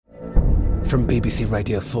From BBC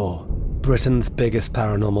Radio 4, Britain's biggest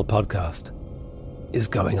paranormal podcast is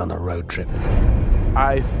going on a road trip.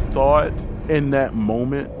 I thought in that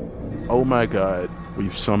moment, oh my God,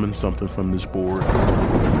 we've summoned something from this board.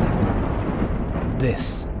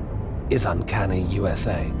 This is Uncanny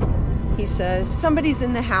USA. He says, somebody's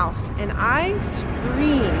in the house, and I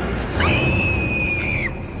screamed.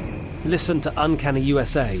 Listen to Uncanny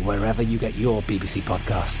USA wherever you get your BBC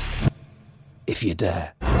podcasts, if you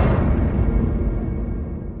dare.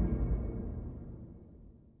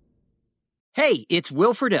 Hey, it's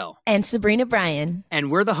Will Friedle. And Sabrina Bryan.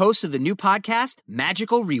 And we're the hosts of the new podcast,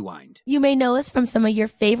 Magical Rewind. You may know us from some of your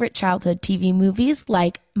favorite childhood TV movies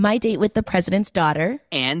like My Date with the President's Daughter.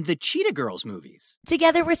 And the Cheetah Girls movies.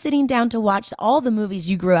 Together, we're sitting down to watch all the movies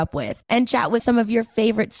you grew up with and chat with some of your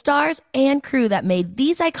favorite stars and crew that made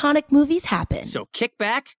these iconic movies happen. So kick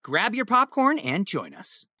back, grab your popcorn, and join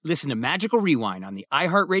us. Listen to Magical Rewind on the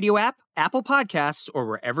iHeartRadio app, Apple Podcasts, or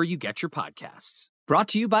wherever you get your podcasts. Brought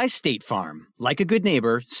to you by State Farm. Like a good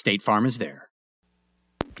neighbor, State Farm is there.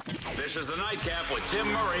 This is the Nightcap with Tim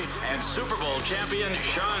Murray and Super Bowl champion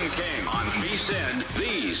Sean King on VSiN,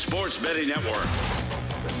 the Sports Betting Network.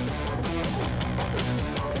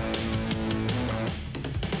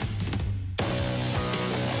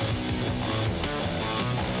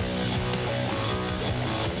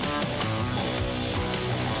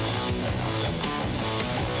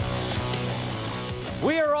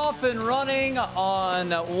 We are off and running on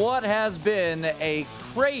what has been a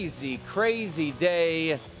crazy, crazy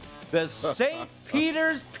day. The St.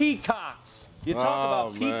 Peter's Peacocks. You talk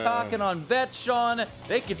about peacocking on bets, Sean.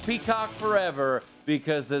 They could peacock forever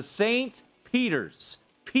because the St. Peter's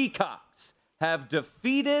Peacocks have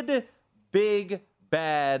defeated Big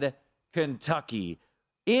Bad Kentucky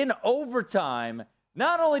in overtime.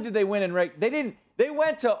 Not only did they win they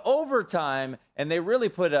went to overtime, and they really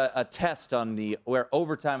put a test on where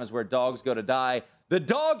overtime is where dogs go to die. The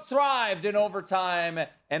dog thrived in overtime,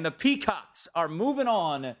 and the Peacocks are moving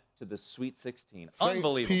on to the Sweet 16.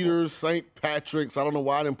 Unbelievable. St. Peter's, St. Patrick's. I don't know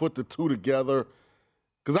why I didn't put the two together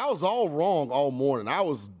because I was all wrong all morning. I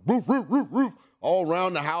was roof all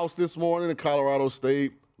around the house this morning. In Colorado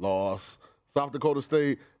State, lost. South Dakota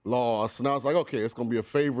State, lost. And I was like, okay, it's going to be a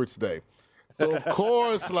favorites day. So, of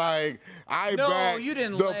course, backed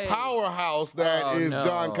the powerhouse that is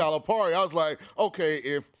John Calipari. I was like, okay,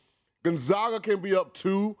 if Gonzaga can be up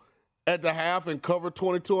 2 at the half and cover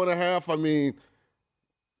 22.5, I mean,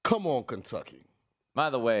 come on, Kentucky. By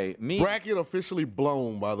the way, bracket officially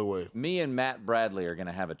blown, by the way. Me and Matt Bradley are going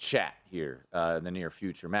to have a chat here in the near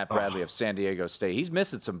future. Matt Bradley of San Diego State. He's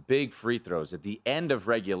missing some big free throws. At the end of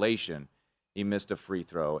regulation, he missed a free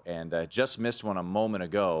throw and just missed one a moment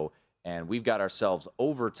ago. And we've got ourselves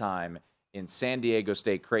overtime in San Diego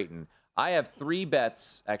State Creighton. I have 3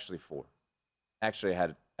 bets, actually 4. Actually,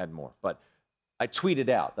 I had more. But I tweeted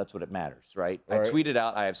out. That's what it matters, right? I tweeted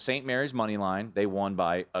out, I have St. Mary's money line. They won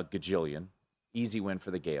by a gajillion. Easy win for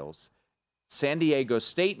the Gales. San Diego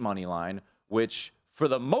State money line, which for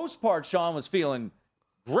the most part, Sean was feeling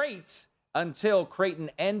great until Creighton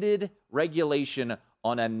ended regulation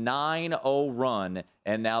on a 9-0 run.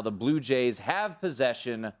 And now the Blue Jays have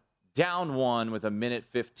possession, down 1 with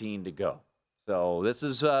 1:15 to go. So this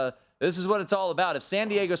is what it's all about. If San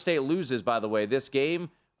Diego State loses, by the way, this game,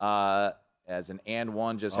 as an and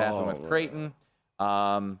 1 just happened with Creighton,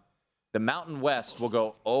 the Mountain West will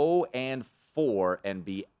go 0-4 and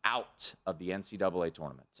be out of the NCAA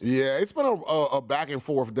tournament. Yeah, it's been a back and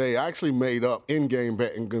forth day. I actually made up in-game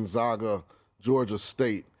bet in Gonzaga, Georgia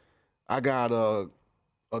State. I got a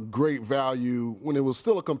great value when it was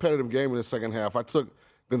still a competitive game in the second half. I took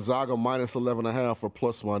Gonzaga minus 11.5 for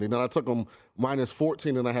plus money. Then I took them minus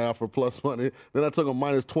 14.5 for plus money. Then I took them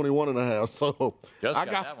minus 21.5. So I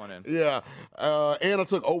got that one in. Yeah, and I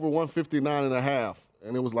took over 159.5,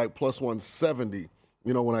 and it was like plus 170.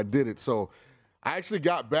 When I did it. So I actually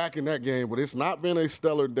got back in that game, but it's not been a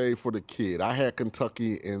stellar day for the kid. I had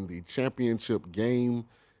Kentucky in the championship game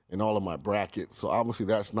in all of my brackets, so obviously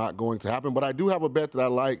that's not going to happen. But I do have a bet that I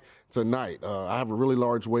like tonight. I have a really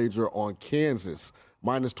large wager on Kansas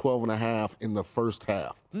minus 12.5 in the first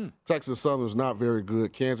half. Texas Southern's not very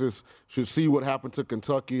good. Kansas should see what happened to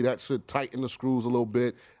Kentucky. That should tighten the screws a little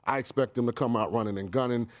bit. I expect them to come out running and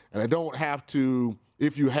gunning. And I don't have to,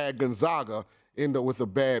 if you had Gonzaga, end up with a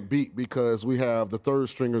bad beat because we have the third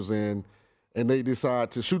stringers in and they decide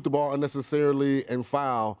to shoot the ball unnecessarily and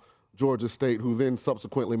foul Georgia State, who then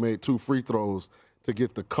subsequently made 2 free throws to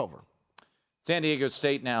get the cover. San Diego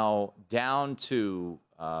State now down to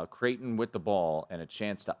Creighton with the ball and a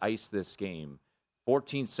chance to ice this game.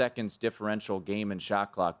 14 seconds differential game and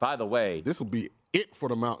shot clock. By the way, this will be it for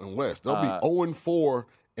the Mountain West. They'll be 0-4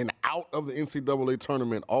 and out of the NCAA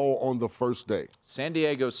tournament all on the first day. San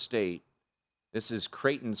Diego State, this is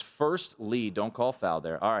Creighton's first lead. Don't call foul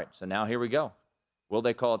there. All right, so now here we go. Will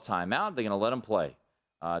they call a timeout? They're going to let them play.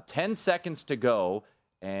 10 seconds to go,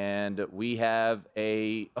 and we have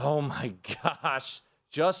oh my gosh,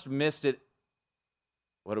 just missed it.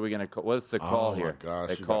 What are we going to call? What's the call here? Oh, my gosh.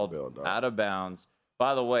 They called out of bounds.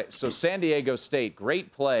 By the way, so San Diego State,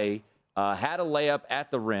 great play, had a layup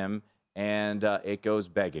at the rim, and it goes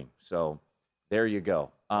begging. So there you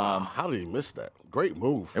go. How did he miss that? Great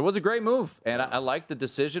move. It was a great move, and I like the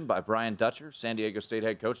decision by Brian Dutcher, San Diego State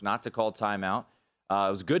head coach, not to call timeout. It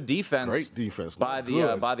was good defense. Great defense. By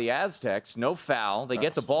the Aztecs. No foul. They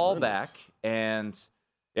get the ball back, and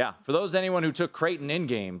yeah, for anyone who took Creighton in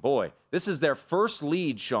game, boy, this is their first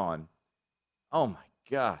lead, Sean. Oh my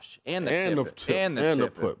gosh, and the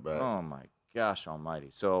putback. Oh my gosh almighty.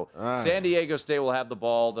 So San Diego State will have the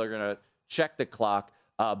ball. They're going to check the clock.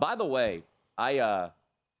 By the way, I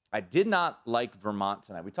did not like Vermont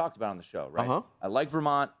tonight. We talked about it on the show, right? I like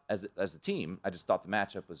Vermont as a team. I just thought the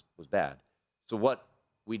matchup was bad. So what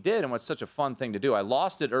we did, and what's such a fun thing to do, I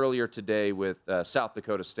lost it earlier today with South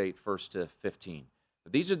Dakota State first to 15.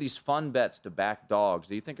 But these are these fun bets to back dogs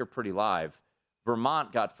that you think are pretty live.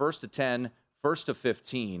 Vermont got first to 10, first to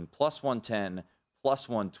 15, plus 110, plus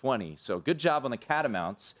 120. So good job on the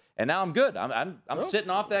Catamounts. And now I'm good. I'm sitting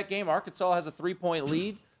off that game. Arkansas has a 3-point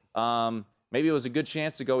lead. Maybe it was a good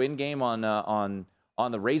chance to go in game on the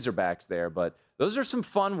Razorbacks there. But those are some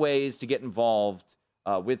fun ways to get involved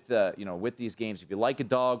with these games. If you like a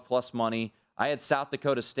dog, plus money. I had South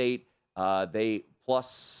Dakota State. They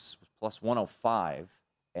plus 105,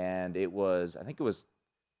 and it was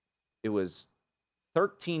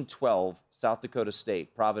 13-12 South Dakota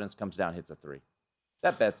State. Providence comes down, hits a 3.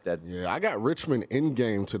 That bet's dead. Yeah, I got Richmond in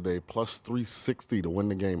game today, plus 360 to win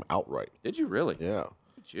the game outright. Did you really? Yeah.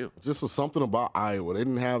 Did you? Just was something about Iowa. They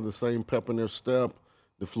didn't have the same pep in their step.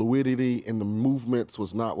 The fluidity in the movements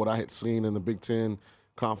was not what I had seen in the Big Ten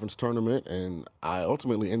Conference tournament, and I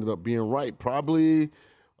ultimately ended up being right.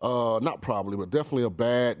 Not probably, but definitely a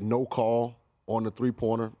bad no call on the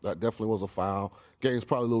three-pointer. That definitely was a foul. Game's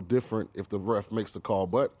probably a little different if the ref makes the call,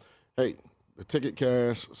 but hey, the ticket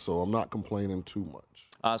cash, so I'm not complaining too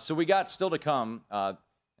much. So we got still to come in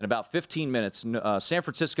about 15 minutes. San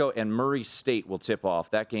Francisco and Murray State will tip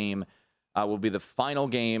off. That game will be the final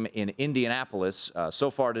game in Indianapolis. So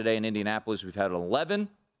far today in Indianapolis, we've had an 11,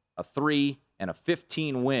 a 3, and a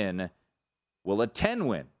 15 win. Will a 10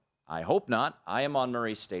 win? I hope not. I am on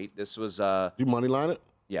Murray State. This was You money line it?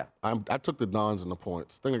 Yeah. I took the Dons in the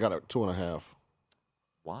points. I think I got a 2.5.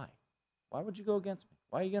 Why? Why would you go against me?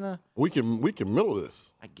 Why are you gonna? We can middle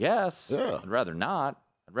this. I guess. Yeah. I'd rather not.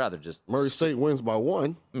 I'd rather just Murray State wins by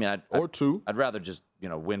 1. I mean, or 2. I'd rather just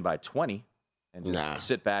win by 20 and just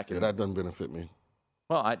sit back and. Yeah, that doesn't benefit me.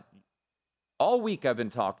 Well, all week I've been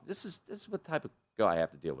talking. This is what type of guy I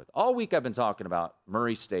have to deal with. All week I've been talking about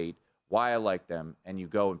Murray State, why I like them, and you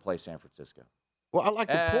go and play San Francisco. Well, I like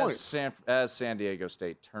the points. As San Diego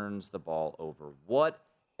State turns the ball over. What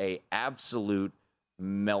a absolute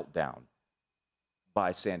meltdown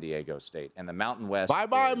by San Diego State. And the Mountain West.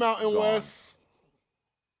 Bye-bye, Mountain gone. West.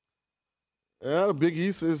 Yeah, the Big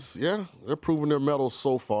East they're proving their mettle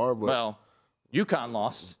so far. But well, UConn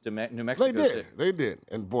lost to New Mexico State. They did.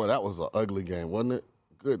 And, boy, that was an ugly game, wasn't it?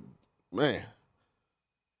 Good. Man.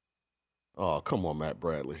 Oh, come on, Matt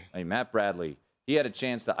Bradley. Hey, Matt Bradley, he had a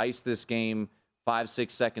chance to ice this game. 5-6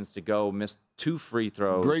 seconds to go. Missed 2 free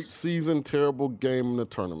throws. Great season, terrible game in the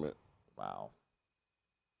tournament. Wow.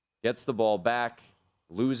 Gets the ball back,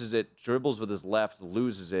 loses it, dribbles with his left,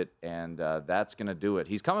 loses it, and that's going to do it.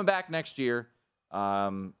 He's coming back next year,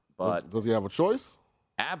 but does he have a choice?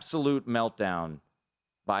 Absolute meltdown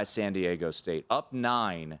by San Diego State. Up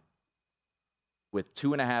 9 with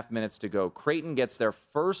 2.5 minutes to go. Creighton gets their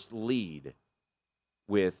first lead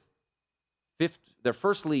their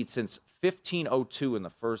first lead since 15:02 in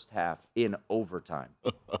the first half in overtime.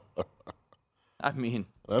 I mean,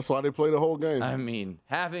 that's why they play the whole game. I mean,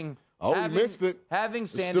 he missed it. Having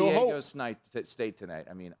San Diego State tonight.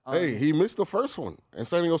 I mean, hey, he missed the first one, and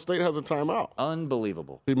San Diego State has a timeout.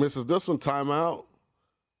 Unbelievable. He misses this one, timeout.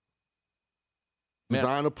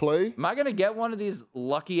 Design a play. Am I going to get one of these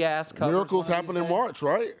lucky ass covers? Miracles happen in March,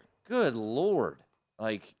 right? Good Lord.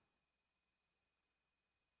 Like,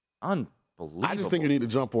 unbelievable. I just think you need to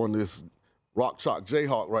jump on this Rock Chalk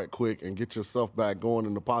Jayhawk right quick and get yourself back going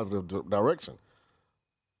in the positive direction.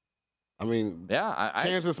 I mean, yeah,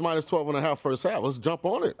 Kansas minus 12.5 first half. Let's jump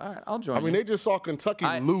on it. All right, I'll join you. I mean, they just saw Kentucky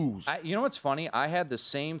lose. You know what's funny? I had the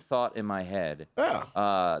same thought in my head.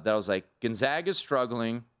 Yeah. That was like, Gonzaga's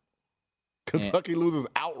struggling. Kentucky loses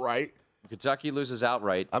outright. Kentucky loses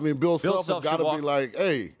outright. I mean, Bill Self has got to be like,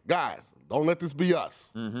 hey, guys, don't let this be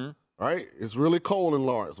us. Mm-hmm. Right? It's really cold in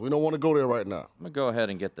Lawrence. We don't want to go there right now. I'm going to go ahead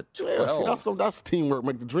and get the 12. Yeah, see, that's teamwork.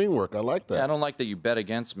 Make the dream work. I like that. Yeah, I don't like that you bet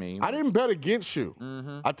against me. I didn't bet against you.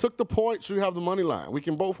 Mm-hmm. I took the points. You have the money line. We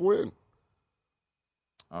can both win.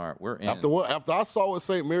 All right, we're in. After I saw what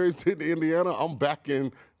St. Mary's did to Indiana, I'm back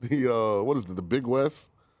in the, the Big West?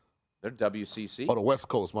 They're WCC. Oh, the West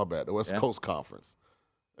Coast, my bad. The West Coast Conference.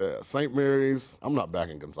 Yeah, St. Mary's. I'm not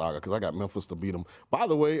backing Gonzaga because I got Memphis to beat them. By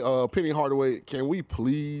the way, Penny Hardaway, can we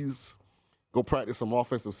please go practice some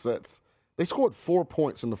offensive sets? They scored 4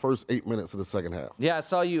 points in the first 8 minutes of the second half. Yeah, I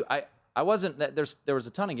saw you. I wasn't. There was a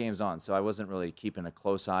ton of games on, so I wasn't really keeping a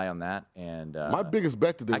close eye on that. And my biggest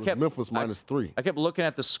bet today was Memphis minus 3. I kept looking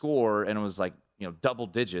at the score, and it was like double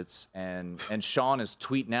digits. And Sean is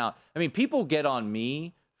tweeting out. I mean, people get on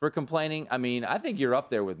me for complaining. I mean, I think you're up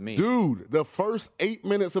there with me. Dude, the first 8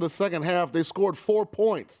 minutes of the second half, they scored 4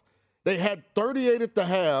 points. They had 38 at the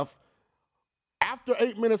half. After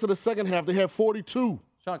 8 minutes of the second half, they had 42.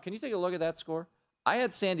 Sean, can you take a look at that score? I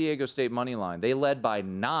had San Diego State money line. They led by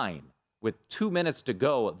 9 with 2 minutes to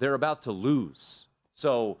go. They're about to lose.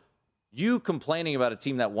 So you complaining about a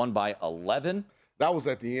team that won by 11? That was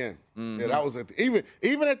at the end. Mm-hmm. Yeah, that was at the,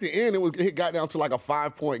 even at the end, it got down to like a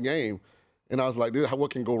 5-point game. And I was like,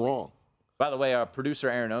 what can go wrong? By the way, our producer,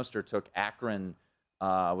 Aaron Oster, took Akron,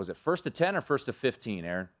 was it 1st to 10 or 1st to 15,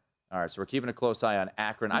 Aaron? All right, so we're keeping a close eye on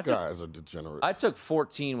Akron. You guys are degenerates. I took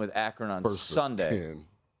 14 with Akron on Sunday. 10.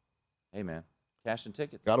 Hey, man, cash and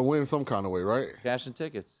tickets. Got to win some kind of way, right? Cash and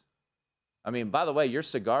tickets. I mean, by the way, your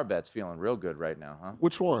cigar bet's feeling real good right now, huh?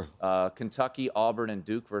 Which one? Kentucky, Auburn, and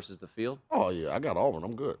Duke versus the field. Oh, yeah, I got Auburn.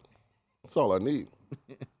 I'm good. That's all I need.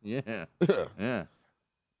 Yeah.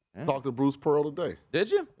 Talked to Bruce Pearl today.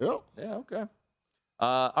 Did you? Yep. Yeah, okay.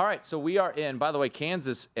 All right, so we are in, by the way,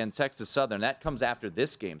 Kansas and Texas Southern. That comes after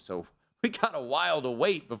this game, so we got a while to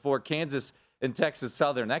wait before Kansas and Texas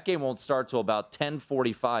Southern. That game won't start till about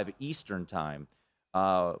 10:45 Eastern time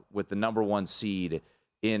with the number 1 seed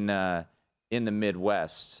in the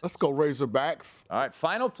Midwest. Let's go Razorbacks. All right,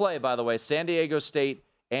 final play, by the way, San Diego State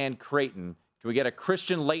and Creighton. Can we get a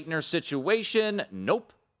Christian Laettner situation?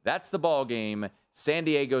 Nope. That's the ball game. San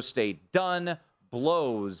Diego State done,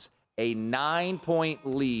 blows a 9-point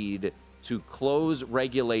lead to close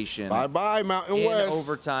regulation. Bye-bye, Mountain West. In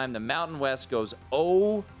overtime, the Mountain West goes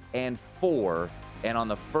 0-4, and on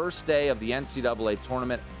the first day of the NCAA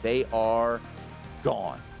tournament, they are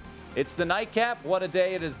gone. It's the Nightcap. What a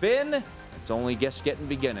day it has been. It's only just getting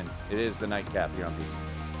beginning. It is the Nightcap here on VSiN.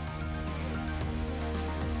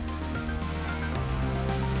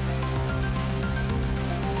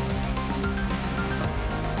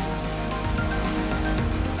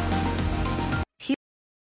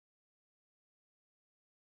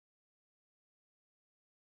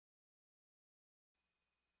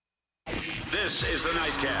 This is the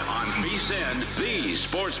Nightcap on VSiN, the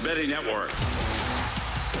Sports Betting Network.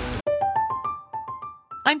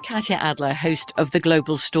 I'm Katya Adler, host of The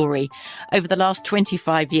Global Story. Over the last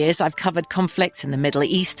 25 years, I've covered conflicts in the Middle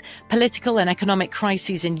East, political and economic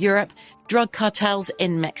crises in Europe, drug cartels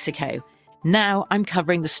in Mexico. Now I'm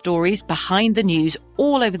covering the stories behind the news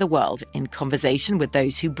all over the world in conversation with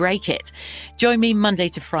those who break it. Join me Monday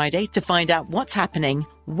to Friday to find out what's happening,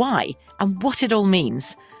 why, and what it all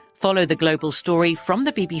means. Follow The Global Story from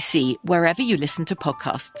the BBC wherever you listen to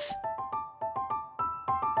podcasts.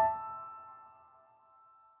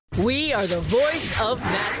 We are the voice of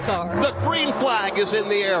NASCAR. The green flag is in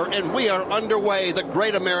the air, and we are underway. The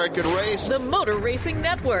Great American Race. The Motor Racing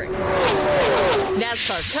Network.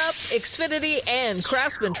 NASCAR Cup, Xfinity, and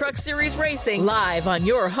Craftsman Truck Series Racing live on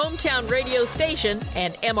your hometown radio station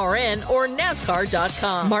and MRN or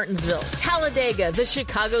NASCAR.com. Martinsville, Talladega, the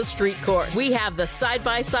Chicago Street Course. We have the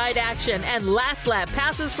side-by-side action and last lap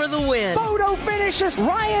passes for the win. Photo finishes.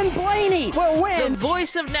 Ryan Blaney will win. The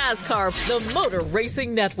voice of NASCAR, the Motor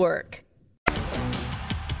Racing Network. Get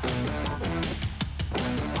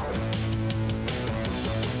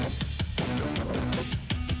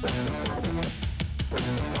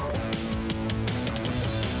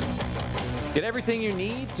everything you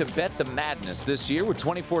need to bet the madness this year with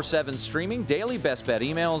 24/7 streaming, daily best bet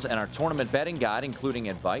emails, and our tournament betting guide, including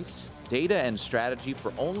advice, data, and strategy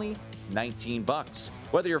for only $19.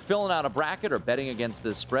 Whether you're filling out a bracket or betting against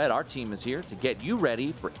this spread, our team is here to get you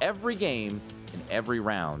ready for every game in every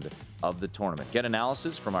round of the tournament. Get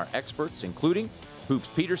analysis from our experts, including Hoops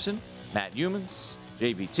Peterson, Matt Humans,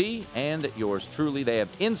 JVT, and yours truly. They have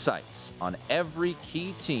insights on every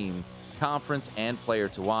key team, conference, and player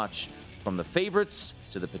to watch, from the favorites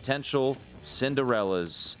to the potential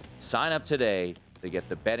Cinderellas. Sign up today to get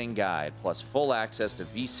the betting guide plus full access to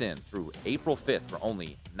VSiN through April 5th for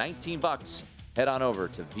only $19. Head on over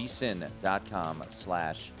to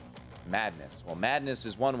vsin.com/madness. Well, madness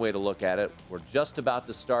is one way to look at it. We're just about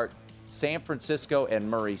to start San Francisco and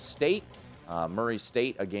Murray State. Murray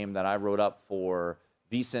State, a game that I wrote up for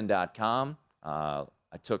vsin.com. I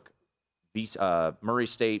took Murray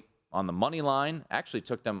State on the money line. Actually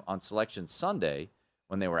took them on Selection Sunday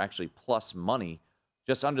when they were actually plus money,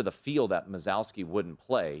 just under the feel that Mazowski wouldn't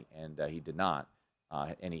play, and he did not.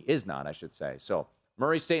 And he is not, I should say. So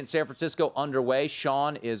Murray State and San Francisco underway.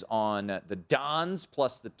 Sean is on the Dons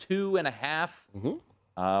plus the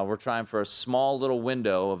 2.5. We're trying for a small little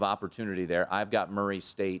window of opportunity there. I've got Murray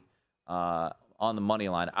State on the money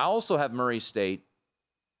line. I also have Murray State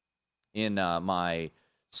in my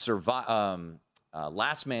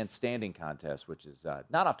last man standing contest, which is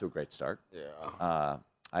not off to a great start. Yeah.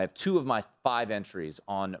 I have 2 of my 5 entries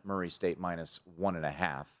on Murray State minus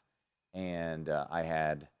 1.5. And I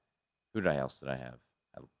had, who else did I have?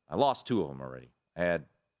 I lost 2 of them already. I had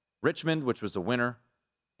Richmond, which was a winner,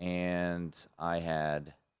 and I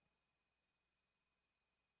had.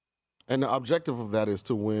 And the objective of that is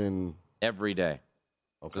to win every day.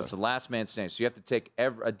 Okay. So it's the last man standing. So you have to take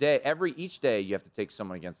each day you have to take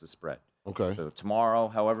someone against the spread. Okay. So tomorrow,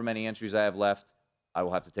 however many entries I have left, I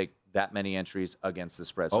will have to take that many entries against the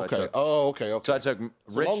spread. So okay. Okay. So I took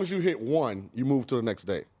as long as you hit 1, you move to the next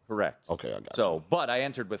day. Correct. Okay, I got you. So, but I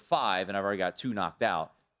entered with 5, and I've already got 2 knocked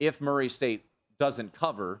out. If Murray State doesn't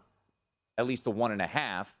cover at least the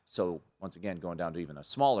 1.5, so once again going down to even a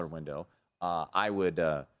smaller window, I would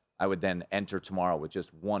then enter tomorrow with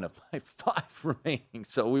just 1 of my 5 remaining.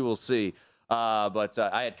 So we will see. But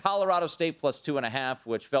I had Colorado State plus 2.5,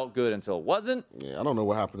 which felt good until it wasn't. Yeah, I don't know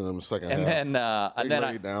what happened in the second half. They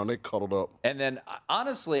laid down, they cuddled up. And then,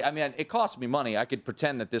 honestly, I mean, it cost me money. I could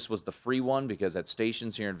pretend that this was the free one because at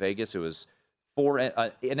stations here in Vegas, it was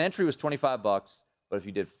an entry was $25, but if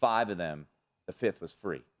you did 5 of them, the 5th was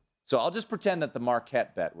free. So I'll just pretend that the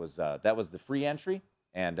Marquette bet was the free entry,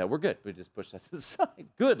 and we're good. We just pushed that to the side.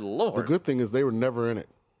 Good Lord. The good thing is they were never in it.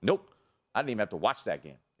 Nope. I didn't even have to watch that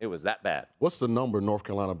game. It was that bad. What's the number, North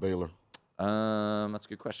Carolina, Baylor? That's a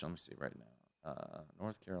good question. Let me see right now.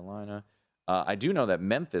 North Carolina. I do know that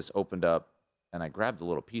Memphis opened up, and I grabbed a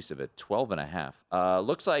little piece of it, 12.5.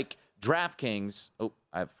 Looks like DraftKings. Oh,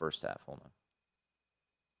 I have first half. Hold on.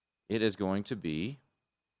 It is going to be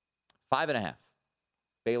 5.5.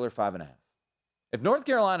 Baylor 5.5. If North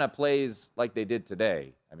Carolina plays like they did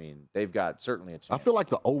today, I mean, they've got certainly a chance. I feel like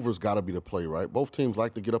the over's got to be the play, right? Both teams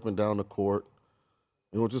like to get up and down the court.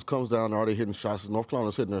 You know, it just comes down to are they hitting shots? North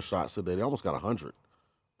Carolina's hitting their shots today. They almost got 100.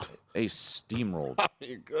 They steamrolled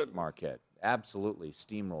Marquette. Absolutely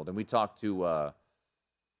steamrolled. And we talked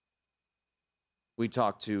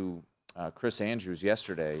to Chris Andrews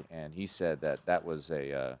yesterday, and he said that was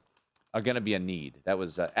going to be a need. That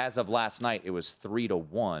was as of last night, it was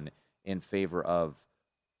 3-1 in favor of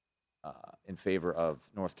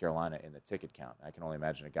North Carolina in the ticket count. I can only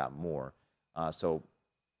imagine it got more. So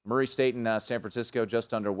Murray State and San Francisco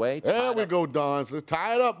just underway. There we go, Dons. Let's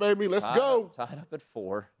tie it up, baby. Let's go. Tied up at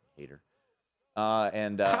 4. Hater. How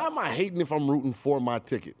am I hating if I'm rooting for my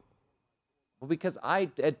ticket? Well, because I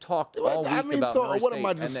had talked all week about Murray what State, am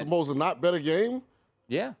I just supposed to not bet a game?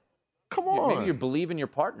 Yeah. Come on. Maybe you believe in your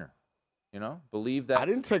partner. You know, believe that. I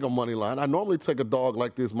didn't take a money line. I normally take a dog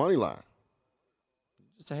like this money line.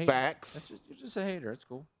 Just a hater. Facts. You're just a hater. It's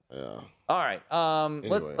cool. Yeah. All right.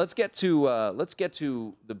 Anyway. Let's get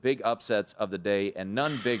to the big upsets of the day, and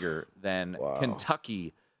none bigger than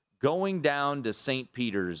Kentucky going down to St.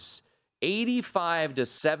 Peter's,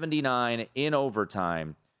 85-79 in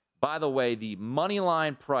overtime. By the way, the money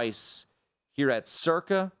line price here at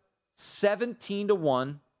Circa,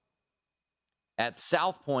 17-1. At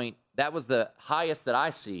South Point, that was the highest that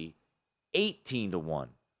I see, 18-1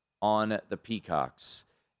 on the Peacocks.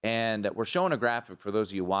 And we're showing a graphic for those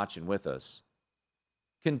of you watching with us.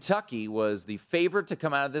 Kentucky was the favorite to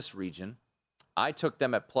come out of this region. I took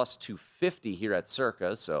them at plus 250 here at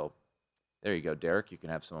Circa, so there you go, Derek. You can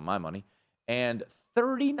have some of my money. And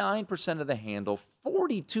 39% of the handle,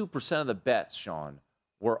 42% of the bets, Sean,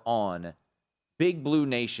 were on Big Blue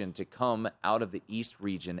Nation to come out of the East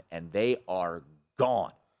region, and they are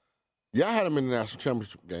gone. Yeah, I had them in the national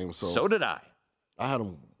championship game. So did I. I had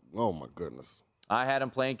them. Oh, my goodness. I had them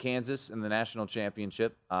playing Kansas in the national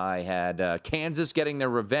championship. I had Kansas getting their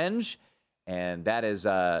revenge, and that is,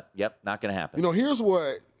 not going to happen. You know, here's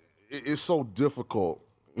what it's so difficult,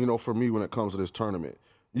 for me when it comes to this tournament.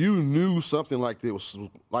 You knew something like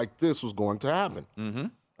this was going to happen. Mm-hmm.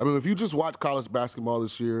 I mean, if you just watch college basketball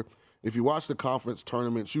this year, if you watch the conference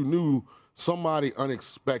tournaments, you knew somebody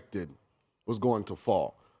unexpected was going to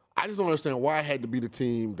fall. I just don't understand why it had to be the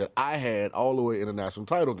team that I had all the way in the national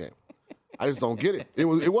title game. I just don't get it. It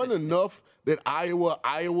wasn't enough that Iowa,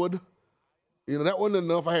 that wasn't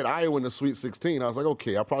enough. I had Iowa in the Sweet 16. I was like,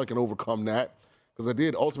 okay, I probably can overcome that because I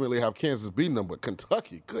did ultimately have Kansas beating them. But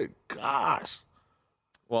Kentucky, good gosh.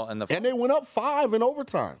 Well, and they went up 5 in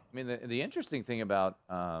overtime. I mean, the interesting thing about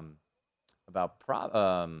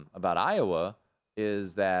Iowa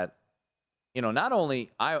is that, not only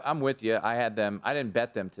I'm with you. I had them. I didn't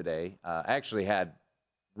bet them today. I actually had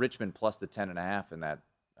Richmond plus the 10.5 in that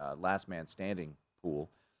last man standing pool.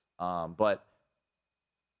 But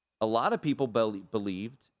a lot of people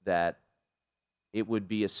believed that it would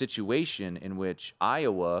be a situation in which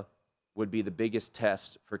Iowa would be the biggest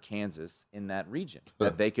test for Kansas in that region,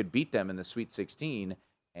 that they could beat them in the Sweet 16,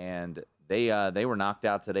 and they were knocked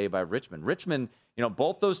out today by Richmond. Richmond,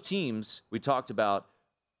 both those teams we talked about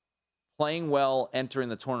playing well, entering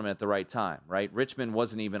the tournament at the right time, right? Richmond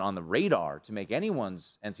wasn't even on the radar to make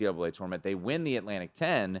anyone's NCAA tournament. They win the Atlantic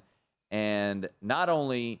 10, and not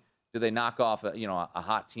only do they knock off a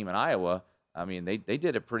hot team in Iowa, I mean, they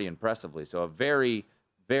did it pretty impressively. So a very,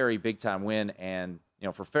 very big-time win, and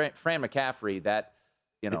for Fran McCaffrey, that,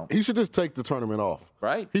 he should just take the tournament off.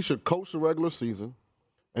 Right. He should coach the regular season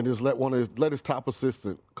and just let his top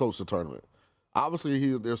assistant coach the tournament.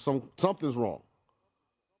 Obviously, something's wrong.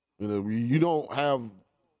 You don't have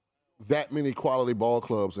that many quality ball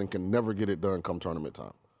clubs and can never get it done come tournament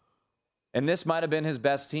time. And this might have been his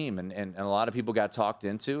best team, and a lot of people got talked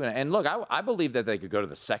into. And look, I believe that they could go to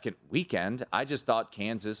the second weekend. I just thought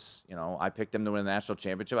Kansas, I picked them to win the national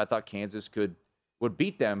championship. I thought Kansas would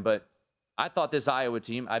beat them, but I thought this Iowa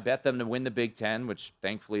team, I bet them to win the Big Ten, which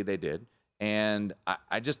thankfully they did. And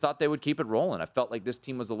I just thought they would keep it rolling. I felt like this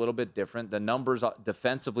team was a little bit different. The numbers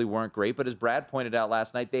defensively weren't great, but as Brad pointed out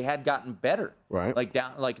last night, they had gotten better. Right. Like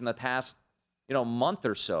in the past, month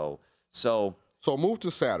or so. So move to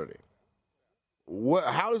Saturday.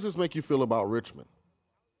 How does this make you feel about Richmond?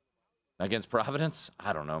 Against Providence?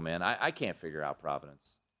 I don't know, man. I can't figure out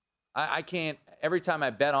Providence. I can't. Every time I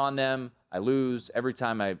bet on them, I lose. Every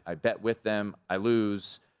time I bet with them, I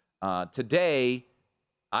lose. Today,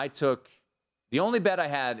 I took the only bet I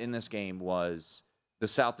had in this game was the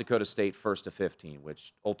South Dakota State 1st to 15,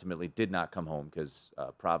 which ultimately did not come home because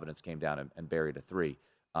Providence came down and buried a 3.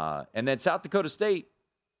 And then South Dakota State,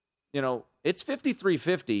 it's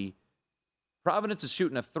 53-50. Providence is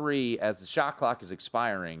shooting a 3 as the shot clock is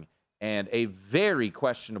expiring, and a very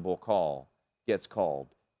questionable call gets called,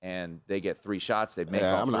 and they get 3 shots. They make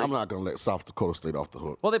I'm not going to let South Dakota State off the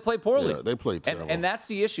hook. Well, they play poorly. Yeah, they play terrible. And that's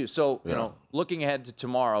the issue. So, looking ahead to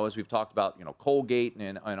tomorrow, as we've talked about, Colgate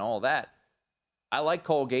and all that, I like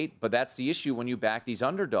Colgate, but that's the issue when you back these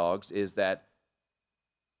underdogs is that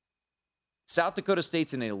South Dakota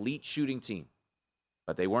State's an elite shooting team,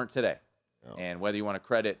 but they weren't today. No. And whether you want to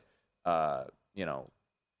credit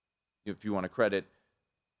if you want to credit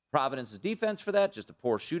Providence's defense for that, just a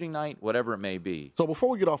poor shooting night, whatever it may be. So before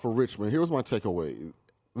we get off of Richmond, here's my takeaway.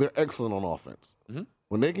 They're excellent on offense. Mm-hmm.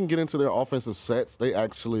 When they can get into their offensive sets, they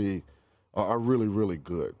actually are really, really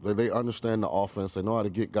good. They understand the offense. They know how to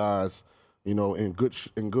get guys, in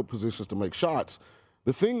good positions to make shots.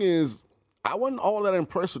 The thing is, I wasn't all that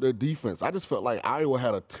impressed with their defense. I just felt like Iowa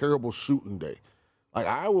had a terrible shooting day. Like,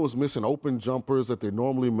 Iowa was missing open jumpers that they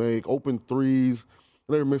normally make, open threes.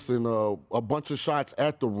 They were missing a bunch of shots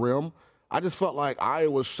at the rim. I just felt like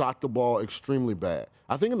Iowa shot the ball extremely bad.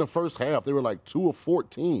 I think in the first half, they were like 2 of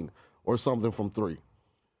 14 or something from 3.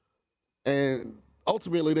 And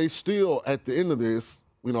ultimately, they still, at the end of this,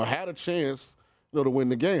 had a chance, to win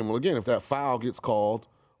the game. Well, again, if that foul gets called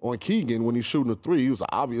on Keegan when he's shooting a 3, it was an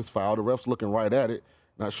obvious foul. The ref's looking right at it.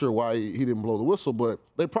 Not sure why he didn't blow the whistle, but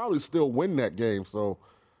they probably still win that game. So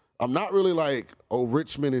I'm not really like,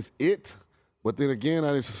 Richmond is it. But then again,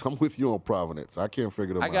 I'm with you on Providence. I can't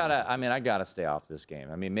figure them out. I gotta stay off this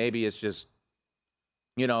game. I mean, maybe it's just,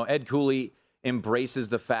 Ed Cooley embraces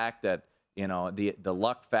the fact that, the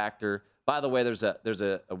luck factor. By the way, there's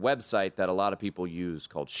a website that a lot of people use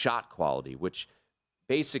called Shot Quality, which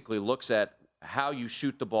basically looks at how you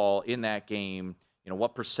shoot the ball in that game,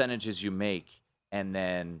 what percentages you make, and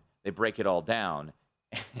then they break it all down.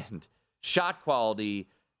 And Shot Quality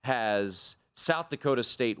has South Dakota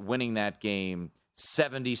State winning that game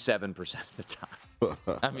 77% of the time.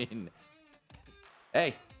 I mean,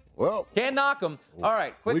 hey, Well, can't knock them. All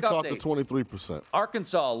right, quick we update. caught the 23%.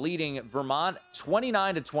 Arkansas leading Vermont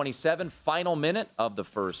 29-27. Final minute of the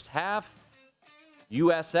first half.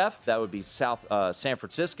 USF, that would be San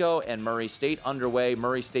Francisco, and Murray State underway.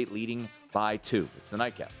 Murray State leading by 2. It's the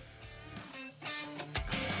Nightcap.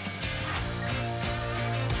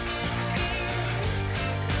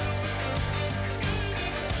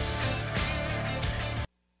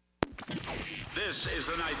 This is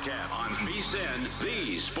the Nightcap on VSiN,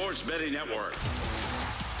 the Sports Betting Network.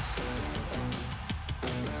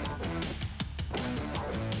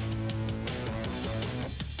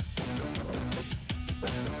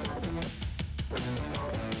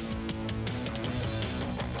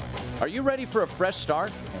 Are you ready for a fresh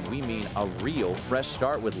start? And we mean a real fresh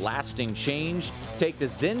start with lasting change. Take the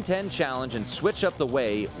Zyn 10 challenge and switch up the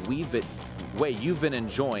way you've been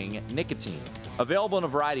enjoying nicotine. Available in a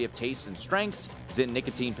variety of tastes and strengths, Zyn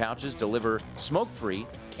nicotine pouches deliver smoke-free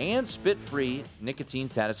and spit-free nicotine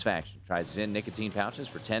satisfaction. Try Zyn nicotine pouches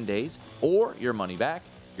for 10 days or your money back.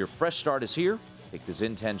 Your fresh start is here. Take the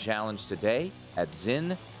Zyn 10 challenge today at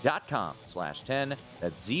Zyn.com/10.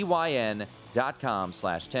 That's ZYN.com/10.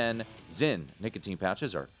 Zyn nicotine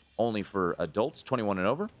pouches are only for adults 21 and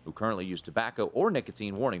over who currently use tobacco or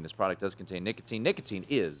nicotine. Warning, this product does contain nicotine. Nicotine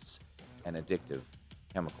is an addictive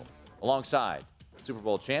chemical. Alongside Super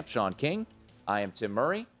Bowl champ Sean King, I am Tim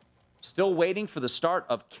Murray. Still waiting for the start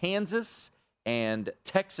of Kansas and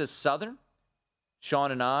Texas Southern.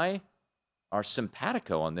 Sean and I are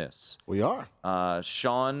simpatico on this. We are.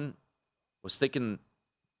 Sean was thinking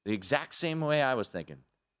the exact same way I was thinking.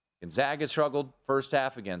 Gonzaga struggled first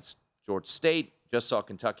half against Georgia State. Just saw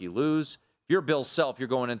Kentucky lose. If you're Bill Self, you're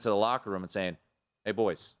going into the locker room and saying, hey,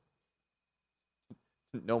 boys,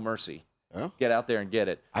 no mercy. Yeah. Get out there and get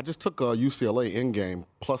it. I just took a UCLA in game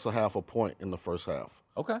plus a half a point in the first half.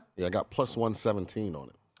 Okay. Yeah, I got plus 117 on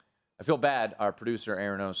it. I feel bad. Our producer,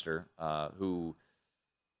 Aaron Oster, who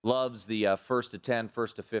loves the first to 10,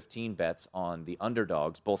 first to 15 bets on the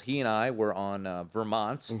underdogs. Both he and I were on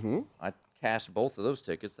Vermont. Mm-hmm. I cashed both of those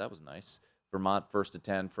tickets. That was nice. Vermont, first to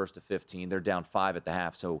 10, first to 15. They're down 5 at the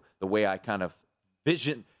half. So the way I kind of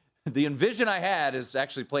envision I had is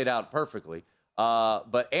actually played out perfectly.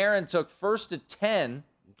 But Aaron took first to 10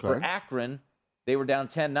 for Akron. They were down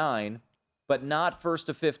 10-9, but not first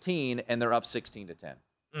to 15, and they're up 16-10.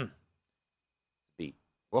 Beat.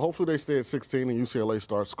 Well, hopefully they stay at 16 and UCLA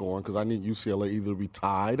starts scoring because I need UCLA either to be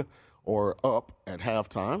tied or up at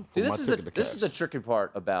halftime for my ticket to cash. This is the tricky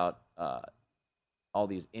part about all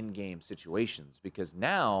these in-game situations because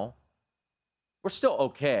now we're still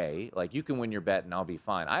okay. Like, you can win your bet and I'll be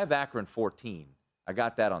fine. I have Akron 14. I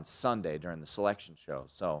got that on Sunday during the selection show.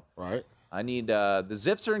 So I need the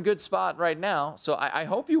Zips are in good spot right now. So I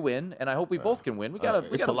hope you win, and I hope we both can win. We got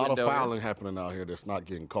a lot of fouling happening out here that's not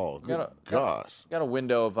getting called. Gosh. Got a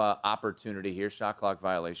window of opportunity here, shot clock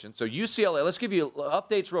violation. So UCLA, let's give you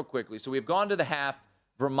updates real quickly. So we've gone to the half,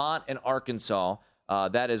 Vermont and Arkansas.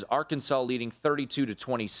 That is Arkansas leading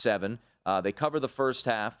 32-27. They cover the first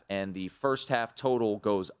half, and the first half total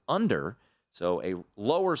goes under. So a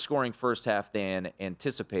lower scoring first half than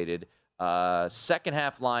anticipated. Second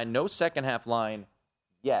half line, no second half line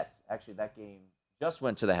yet. Actually, that game just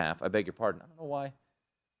went to the half. I beg your pardon. I don't know why.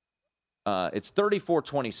 It's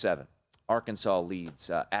 34-27. Arkansas leads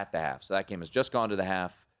at the half. So that game has just gone to the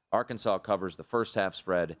half. Arkansas covers the first half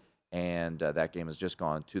spread, and that game has just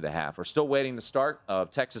gone to the half. We're still waiting the start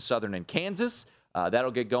of Texas Southern and Kansas.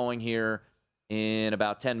 That'll get going here in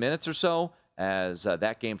about 10 minutes or so, as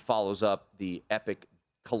that game follows up the epic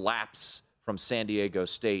collapse from San Diego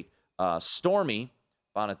State. Stormy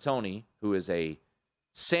Bonatoni, who is a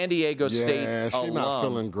San Diego State alum. Yeah, she's not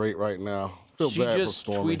feeling great right now. Feel bad for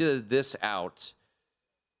Stormy. She just tweeted this out.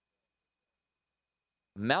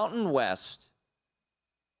 Mountain West,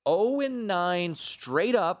 0-9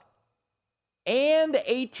 straight up, and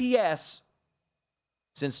ATS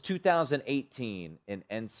since 2018 in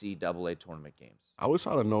NCAA tournament games. I wish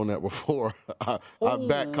I'd have known that before. I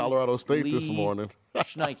backed Colorado State this morning.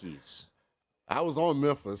 Schnikes. I was on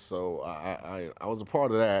Memphis, so I was a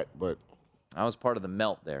part of that, but I was part of the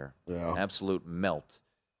melt there. Yeah. An absolute melt.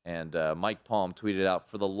 And Mike Palm tweeted out,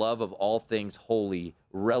 "For the love of all things holy,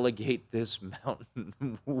 relegate this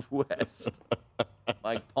Mountain West."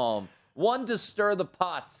 Mike Palm, one to stir the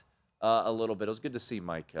pot a little bit. It was good to see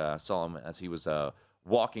Mike. Saw him as he was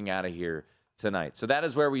walking out of here tonight. So that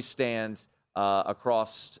is where we stand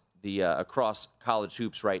across college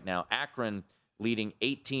hoops right now. Akron leading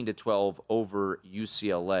 18-12 over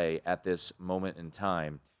UCLA at this moment in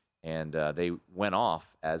time. And they went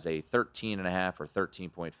off as a 13.5 or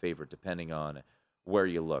 13-point favorite, depending on where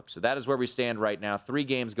you look. So that is where we stand right now. 3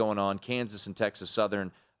 games going on. Kansas and Texas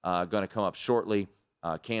Southern going to come up shortly.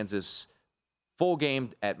 Kansas full game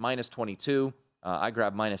at -22. I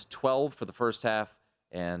grabbed -12 for the first half.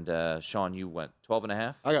 And, Sean, you went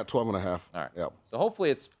 12.5? I got 12.5. All right. Yep. So hopefully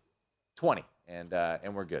it's 20, and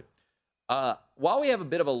we're good. While we have a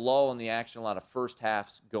bit of a lull in the action, a lot of first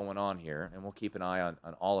halves going on here, and we'll keep an eye on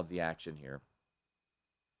all of the action here.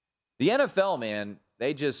 The NFL, man,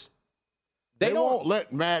 they won't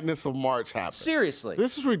let Madness of March happen. Seriously.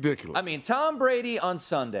 This is ridiculous. I mean, Tom Brady on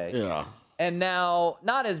Sunday. Yeah. And now,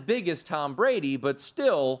 not as big as Tom Brady, but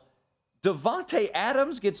still, Davante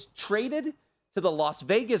Adams gets traded to the Las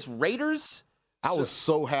Vegas Raiders. I was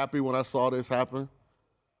so happy when I saw this happen.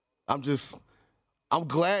 I'm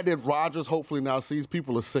glad that Rodgers hopefully now sees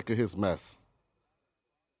people are sick of his mess.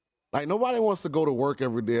 Like, nobody wants to go to work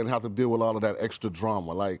every day and have to deal with all of that extra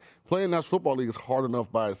drama. Like, playing National Football League is hard enough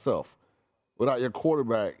by itself without your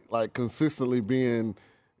quarterback, like, consistently being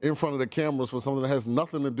in front of the cameras for something that has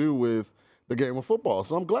nothing to do with the game of football.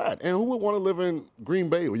 So I'm glad. And who would want to live in Green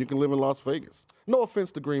Bay when you can live in Las Vegas? No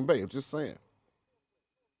offense to Green Bay. I'm just saying.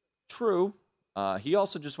 True. He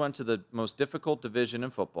also just went to the most difficult division in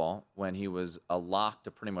football when he was a lock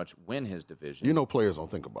to pretty much win his division. You know players don't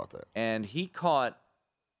think about that. And he caught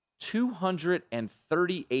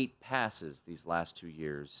 238 passes these last 2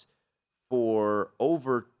 years for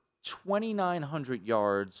over 2,900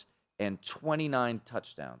 yards and 29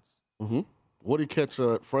 touchdowns. Mm-hmm. What did he catch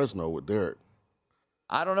at Fresno with Derek?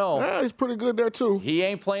 I don't know. Yeah, he's pretty good there, too. He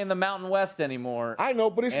ain't playing the Mountain West anymore. I know,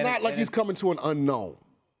 but it's not like he's coming to an unknown.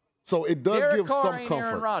 So it does Derek give Carr some ain't comfort.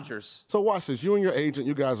 Aaron Rodgers. So watch this. You and your agent,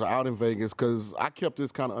 you guys are out in Vegas because I kept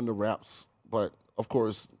this kind of under wraps. But, of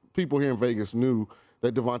course, people here in Vegas knew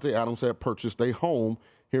that Davante Adams had purchased a home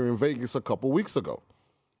here in Vegas a couple weeks ago.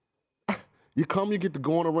 You get to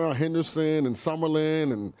going around Henderson and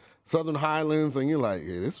Summerlin and Southern Highlands, and you're like,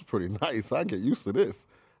 yeah, this is pretty nice. I get used to this.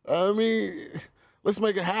 I mean, let's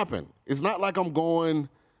make it happen. It's not like I'm going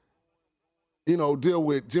 – deal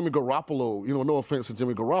with Jimmy Garoppolo. No offense to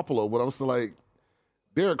Jimmy Garoppolo, but I'm just like,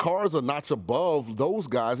 Derek Carr's a notch above those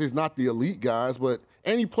guys. He's not the elite guys,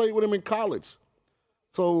 and he played with him in college.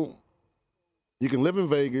 So you can live in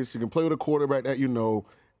Vegas, you can play with a quarterback that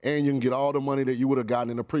and you can get all the money that you would have gotten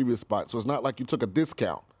in the previous spot. So it's not like you took a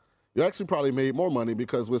discount. You actually probably made more money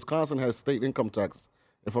because Wisconsin has state income tax,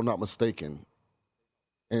 if I'm not mistaken.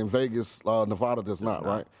 And Vegas, Nevada does not,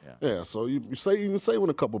 right? Yeah, so you can save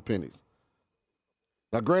a couple pennies.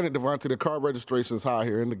 Now, granted, Davante, the car registration is high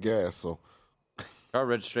here and the gas, so. Car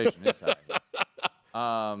registration is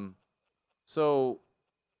high. So,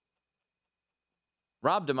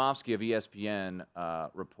 Rob Domofsky of ESPN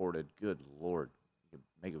reported, good Lord.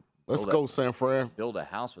 Let's go, San Fran. Build a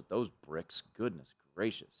house with those bricks. Goodness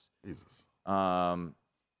gracious. Jesus. Bailout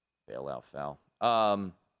foul.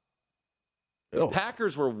 The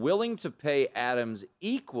Packers were willing to pay Adams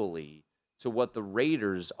equally to what the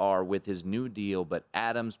Raiders are with his new deal, but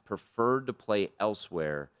Adams preferred to play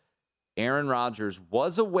elsewhere. Aaron Rodgers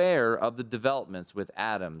was aware of the developments with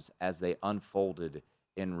Adams as they unfolded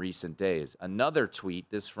in recent days. Another tweet,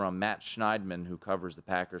 this from Matt Schneidman, who covers the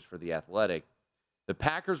Packers for The Athletic. The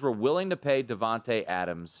Packers were willing to pay Davante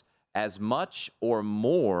Adams as much or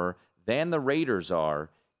more than the Raiders are.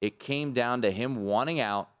 It came down to him wanting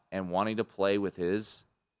out and wanting to play with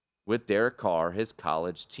Derek Carr, his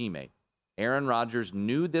college teammate. Aaron Rodgers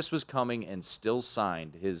knew this was coming and still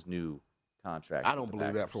signed his new contract. I don't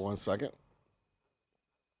believe that for 1 second.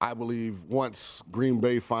 I believe once Green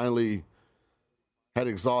Bay finally had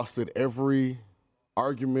exhausted every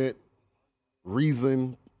argument,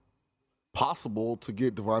 reason possible to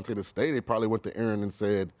get Davante to stay, they probably went to Aaron and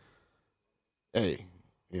said, hey,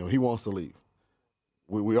 he wants to leave.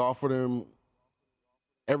 We offered him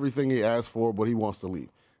everything he asked for, but he wants to leave.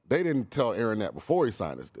 They didn't tell Aaron that before he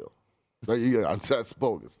signed this deal. Yeah, that's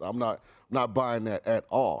bogus. I'm not buying that at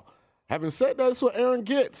all. Having said that, it's what Aaron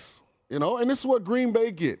gets, and this is what Green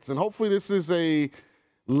Bay gets. And hopefully this is a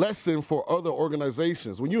lesson for other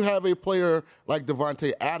organizations. When you have a player like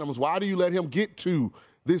Davante Adams, why do you let him get to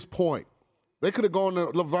this point? They could have gone to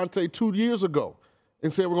Davante 2 years ago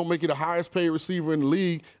and said, we're going to make you the highest paid receiver in the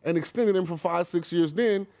league and extended him for 5-6 years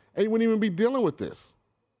then, and you wouldn't even be dealing with this.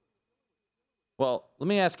 Well, let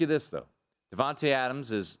me ask you this, though. Davante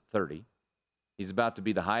Adams is 30. He's about to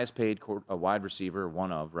be the highest paid wide receiver,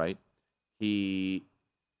 one of, right? And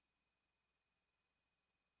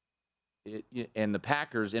the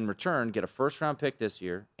Packers, in return, get a first-round pick this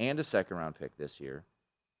year and a second-round pick this year.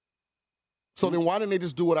 So then why didn't they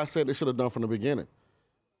just do what I said they should have done from the beginning?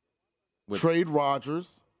 Trade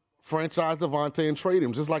Rodgers franchise Devontae and trade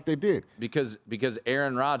him, just like they did. Because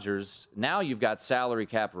Aaron Rodgers, now you've got salary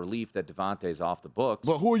cap relief that Devontae's off the books.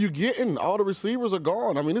 But who are you getting? All the receivers are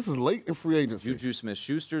gone. I mean, this is late in free agency. Juju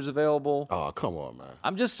Smith-Schuster's available. Oh, come on, man.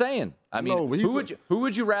 I'm just saying. I mean, who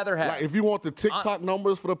would you rather have? Like, if you want the TikTok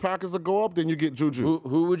numbers for the Packers to go up, then you get Juju.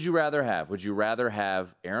 Who would you rather have? Would you rather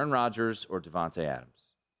have Aaron Rodgers or Davante Adams?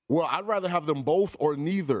 Well, I'd rather have them both or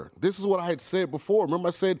neither. This is what I had said before. Remember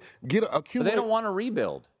I said accumulate. But they don't want to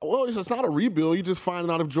rebuild. Well, it's not a rebuild. You're just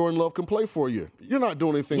finding out if Jordan Love can play for you. You're not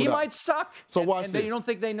doing anything. He might suck. So watch this. You don't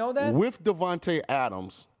think they know that? With Davante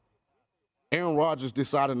Adams, Aaron Rodgers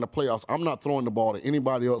decided in the playoffs, I'm not throwing the ball to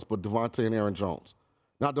anybody else but Davante and Aaron Jones.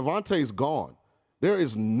 Now, Davante's gone. There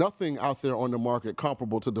is nothing out there on the market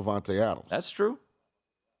comparable to Davante Adams. That's true.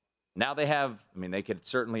 Now they could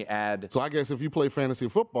certainly add. So I guess if you play fantasy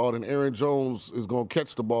football, then Aaron Jones is going to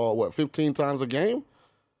catch the ball, 15 times a game?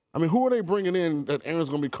 I mean, who are they bringing in that Aaron's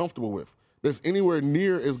going to be comfortable with that's anywhere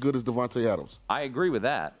near as good as Davante Adams? I agree with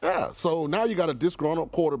that. Yeah, so now you got a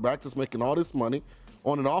disgruntled quarterback that's making all this money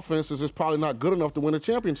on an offense that's just probably not good enough to win a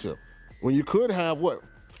championship. When you could have,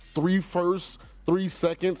 3 firsts, 3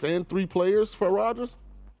 seconds, and 3 players for Rodgers?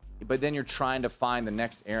 But then you're trying to find the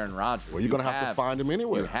next Aaron Rodgers. Well, you're going to have to find him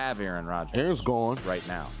anywhere. You have Aaron Rodgers. Aaron's gone. Right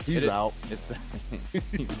now. He's out. It's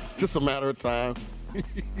just a matter of time.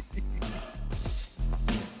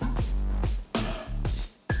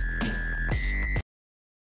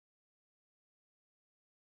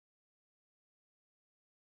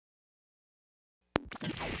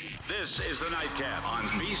 This is the Nightcap on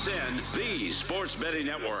VSiN, the Sports Betting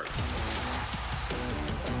Network.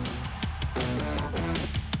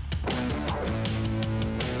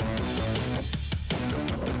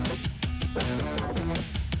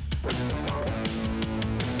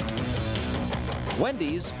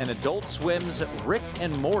 Wendy's and Adult Swim's Rick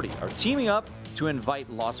and Morty are teaming up to invite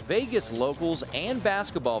Las Vegas locals and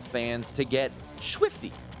basketball fans to get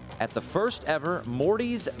swifty at the first ever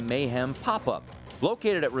Morty's Mayhem pop-up.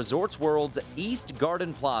 Located at Resorts World's East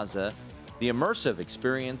Garden Plaza, the immersive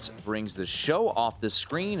experience brings the show off the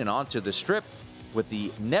screen and onto the strip with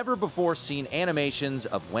the never-before-seen animations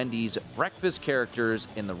of Wendy's breakfast characters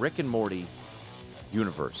in the Rick and Morty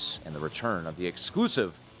universe and the return of the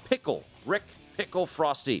exclusive Pickle Rick Pickle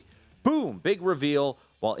Frosty. Boom! Big reveal.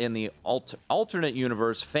 While in the alternate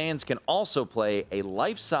universe, fans can also play a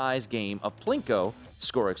life-size game of Plinko,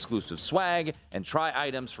 score exclusive swag, and try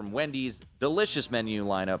items from Wendy's delicious menu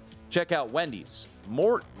lineup. Check out Wendy's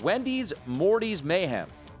Morty's Mayhem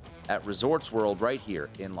at Resorts World right here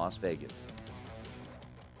in Las Vegas.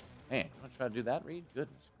 Man, you want to try to do that, Reed?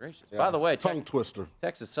 Goodness gracious. Yeah, by the way, tongue twister.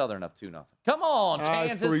 Texas Southern up 2-0. Come on,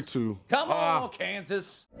 Kansas. It's 3-2. Come on,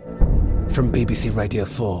 Kansas. From BBC Radio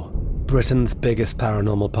 4, Britain's biggest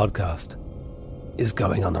paranormal podcast is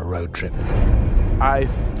going on a road trip. I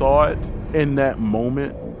thought in that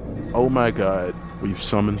moment, oh my God, we've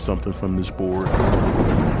summoned something from this board.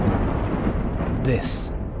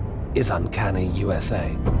 This is Uncanny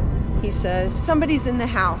USA. He says, somebody's in the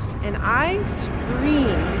house, and I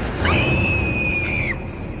screamed.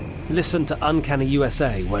 Listen to Uncanny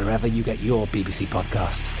USA wherever you get your BBC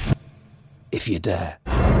podcasts, if you dare.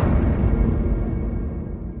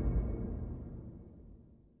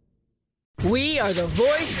 We are the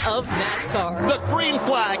voice of NASCAR. The green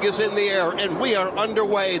flag is in the air, and we are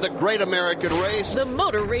underway. The great American race. The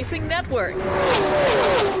Motor Racing Network.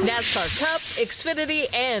 NASCAR Cup,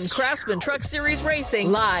 Xfinity, and Craftsman Truck Series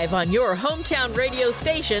Racing live on your hometown radio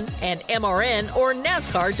station and MRN or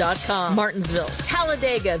NASCAR.com. Martinsville,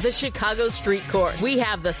 Talladega, the Chicago Street Course. We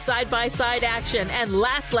have the side-by-side action and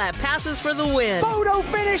last lap passes for the win. Photo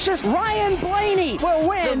finishes. Ryan Blaney will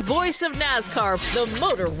win. The voice of NASCAR, the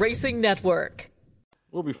Motor Racing Network.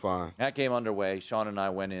 We'll be fine. That game underway. Sean and I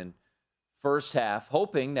went in first half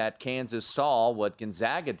hoping that Kansas saw what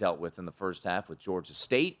Gonzaga dealt with in the first half with Georgia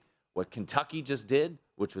State, what Kentucky just did,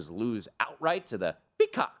 which was lose outright to the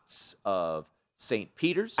Peacocks of St.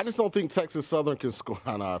 Peter's. I just don't think Texas Southern can score.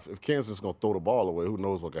 If Kansas is going to throw the ball away, who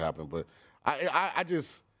knows what could happen. But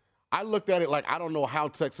I looked at it like I don't know how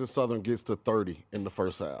Texas Southern gets to 30 in the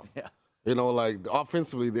first half. Yeah.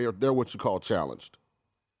 Offensively, they're what you call challenged.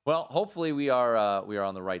 Well, hopefully we are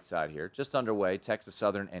on the right side here. Just underway, Texas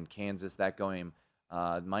Southern and Kansas. That game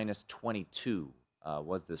minus 22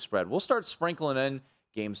 was the spread. We'll start sprinkling in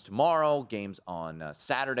games tomorrow, games on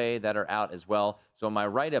Saturday that are out as well. So in my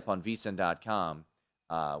write-up on vsin.com,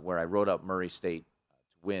 where I wrote up Murray State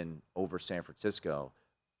to win over San Francisco,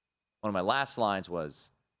 one of my last lines was,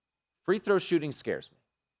 free throw shooting scares me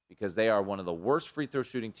because they are one of the worst free throw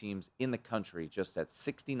shooting teams in the country, just at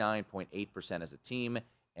 69.8% as a team.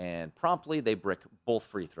 and promptly they brick both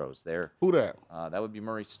free throws there. Who that? That would be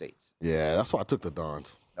Murray State. Yeah, that's why I took the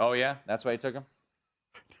Dons. Oh, yeah? That's why you took them?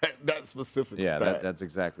 that specific Yeah, stat. that's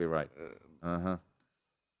exactly right. Uh-huh.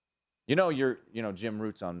 Jim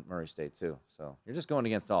roots on Murray State, too. So you're just going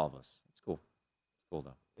against all of us. It's cool. It's cool,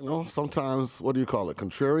 though. Sometimes, what do you call it,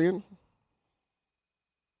 contrarian?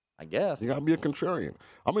 I guess. You got to be a contrarian.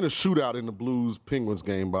 I'm in a shootout in the Blues-Penguins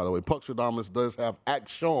game, by the way. Puckstradamus does have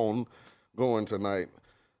action going tonight.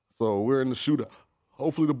 So we're in the shootout.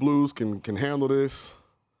 Hopefully the Blues can handle this.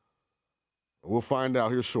 We'll find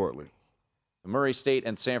out here shortly. Murray State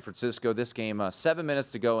and San Francisco. This game, 7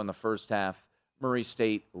 minutes to go in the first half. Murray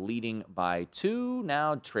State leading by 2,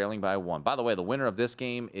 now trailing by 1. By the way, the winner of this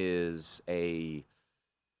game is Murray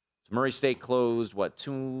State closed,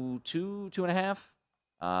 2.5?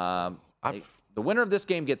 The winner of this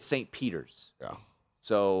game gets St. Peter's. Yeah.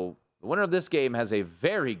 So the winner of this game has a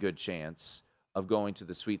very good chance of going to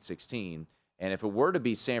the Sweet 16. And if it were to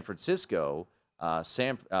be San Francisco,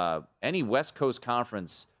 any West Coast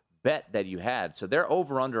Conference bet that you had, so they're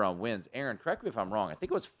over-under on wins. Aaron, correct me if I'm wrong. I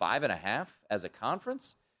think it was 5.5 as a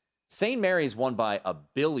conference. St. Mary's won by $1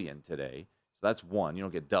 billion today, so that's 1. You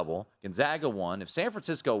don't get double. Gonzaga won. If San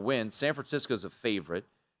Francisco wins, San Francisco's a favorite.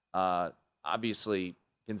 Obviously,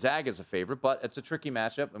 Gonzaga's a favorite, but it's a tricky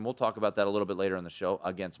matchup, and we'll talk about that a little bit later in the show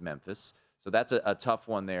against Memphis. So that's a tough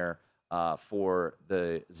one there for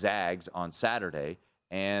the Zags on Saturday.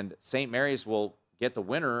 And St. Mary's will get the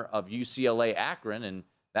winner of UCLA-Akron, and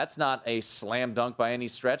that's not a slam dunk by any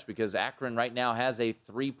stretch because Akron right now has a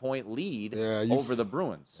 3-point lead over the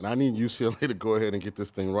Bruins. And I need UCLA to go ahead and get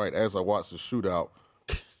this thing right as I watch the shootout.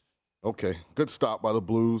 Okay, good stop by the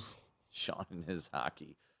Blues. Sean and his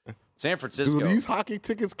hockey. San Francisco. Do these hockey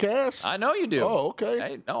tickets cash? I know you do. Oh, okay.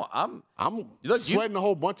 Hey, no, I'm sweating a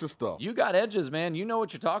whole bunch of stuff. You got edges, man. You know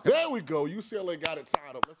what you're talking about. There we go. UCLA got it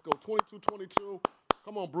tied up. Let's go 22-22.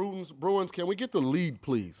 Come on, Bruins. Can we get the lead,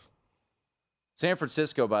 please? San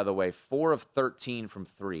Francisco, by the way, 4 of 13 from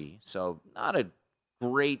 3, so not a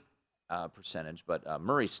great percentage, but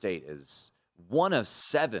Murray State is 1 of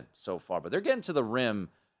 7 so far, but they're getting to the rim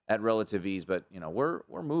at relative ease, but, we're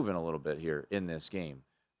moving a little bit here in this game.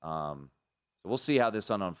 So we'll see how this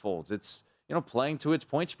one unfolds. It's, playing to its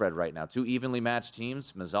point spread right now. 2 evenly matched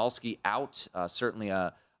teams. Mazalski out, certainly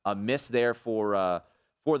a miss there for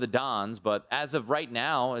the Dons, but as of right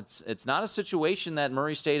now, it's not a situation that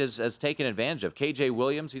Murray State has taken advantage of. KJ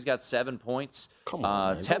Williams, he's got 7 points. Come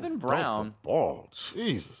on, man. Tevin Brown. The ball.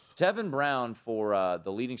 Jesus. Tevin Brown for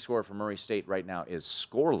the leading scorer for Murray State right now is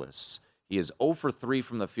scoreless. He is 0 for 3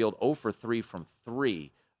 from the field, 0 for 3 from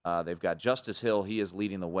 3. They've got Justice Hill. He is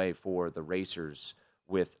leading the way for the Racers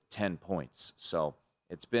with 10 points. So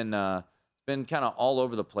it's been kind of all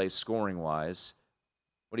over the place scoring-wise.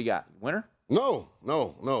 What do you got? Winner? No.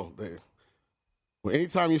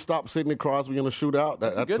 Anytime you stop Sidney Crosby in a shootout,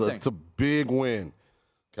 that's a good thing. It's a big win.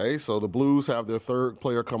 Okay, so the Blues have their third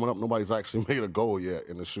player coming up. Nobody's actually made a goal yet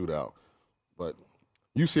in the shootout. But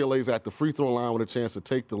UCLA's at the free throw line with a chance to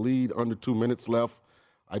take the lead, under 2 minutes left.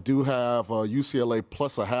 I do have UCLA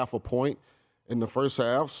plus a half a point in the first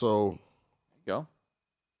half, so there you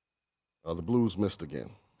go. The Blues missed again.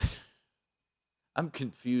 I'm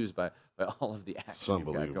confused by all of the action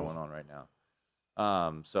you've got going on right now.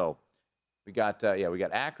 So we got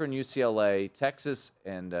Akron, UCLA, Texas,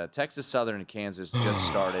 and Texas Southern and Kansas just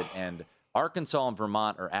started, and Arkansas and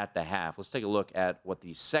Vermont are at the half. Let's take a look at what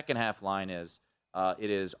the second half line is. It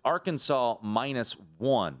is Arkansas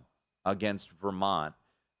 -1 against Vermont.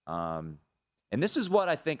 And this is what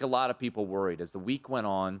I think a lot of people worried as the week went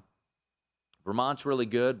on. Vermont's really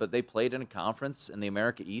good, but they played in a conference in the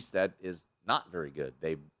America East that is not very good.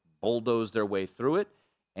 They bulldozed their way through it,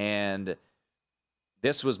 and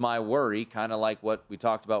this was my worry, kind of like what we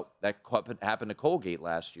talked about that happened to Colgate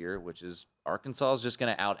last year, which is Arkansas is just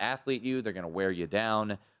going to out-athlete you. They're going to wear you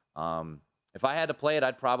down. If I had to play it,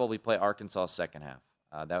 I'd probably play Arkansas second half.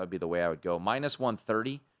 That would be the way I would go.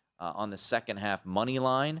 -130 on the second half money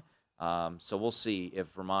line. So we'll see if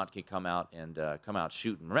Vermont can come out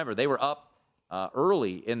shooting. Remember, they were up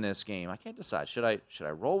early in this game. I can't decide. Should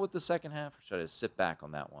I roll with the second half or should I sit back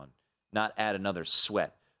on that one, not add another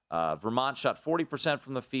sweat? Vermont shot 40%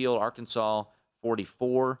 from the field. Arkansas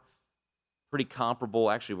 44%. Pretty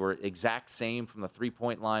comparable. Actually, we're exact same from the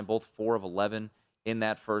three-point line. Both 4 of 11 in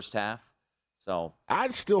that first half. So I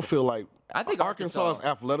still feel like I think Arkansas's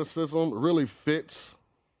athleticism really fits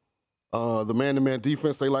the man-to-man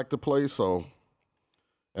defense they like to play. So,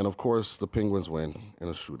 and of course, the Penguins win in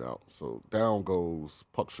a shootout. So down goes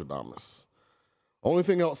Puckstradamus. Only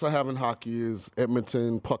thing else I have in hockey is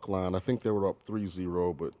Edmonton puck line. I think they were up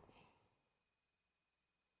 3-0, but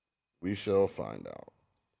We shall find out.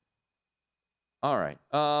 All right.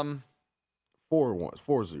 4-0,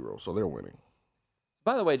 so they're winning.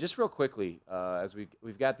 By the way, just real quickly, as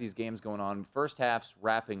we've got these games going on, first half's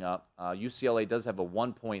wrapping up. UCLA does have a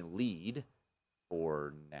 1-point lead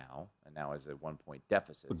for now, and now is a 1-point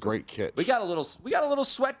deficit. A great catch. We got a little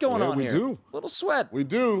sweat going on here. We do. Little sweat. We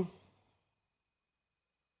do.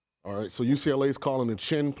 All right, so UCLA's calling a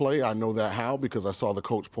chin play. I know that how because I saw the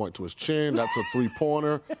coach point to his chin. That's a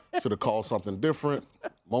 3-pointer. Should have called something different.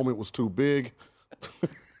 Moment was too big.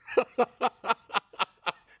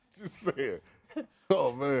 Just saying.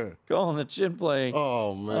 Oh, man. Calling the chin play.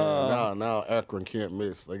 Oh, man. Now Akron can't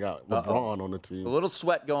miss. They got LeBron on the team. A little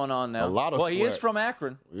sweat going on now. A lot of sweat. Well, he is from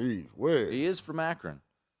Akron. He is from Akron.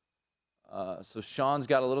 So Sean's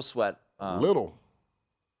got a little sweat. Little.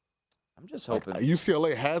 I'm just hoping.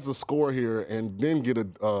 UCLA has a score here and then get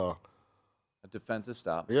a defensive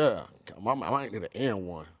stop. Yeah. I might need an and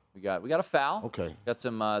one. We got a foul. Okay. Got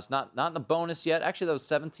some. It's not in the bonus yet. Actually, that was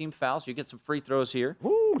 17 fouls. So you get some free throws here.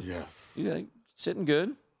 Ooh, yes. Yeah, sitting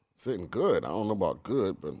good. Sitting good. I don't know about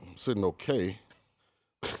good, but I'm sitting okay.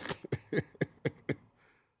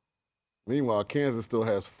 Meanwhile, Kansas still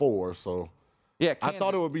has 4. So yeah, I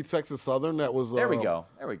thought it would be Texas Southern. That was. There we go.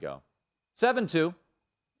 7-2.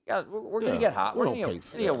 We're going to get hot. We're going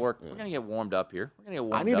to get work. We're going to get warmed up here.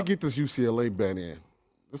 I need to get this UCLA bet in.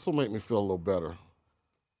 This will make me feel a little better.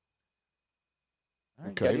 All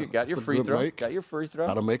right, okay. Got your free throw. Got your free throw.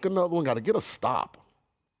 Got to make another one. Got to get a stop.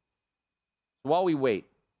 While we wait,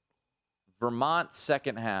 Vermont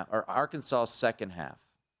second half, or Arkansas second half.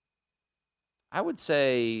 I would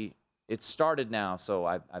say it started now, so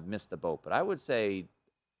I've missed the boat. But I would say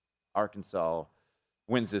Arkansas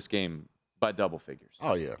wins this game by double figures.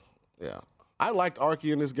 Oh, yeah. I liked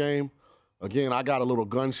Arky in this game. Again, I got a little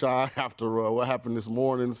gun shy after what happened this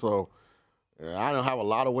morning, so I don't have a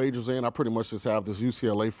lot of wagers in. I pretty much just have this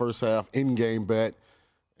UCLA first half in-game bet,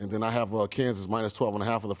 and then I have Kansas minus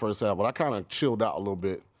 12.5 for the first half. But I kind of chilled out a little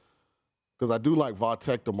bit because I do like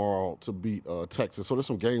Va-Tech tomorrow to beat Texas. So there's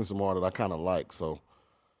some games tomorrow that I kind of like. So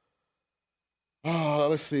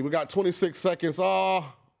let's see. We got 26 seconds.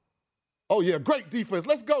 Oh, yeah, great defense.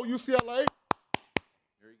 Let's go, UCLA.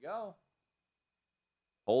 Here you go.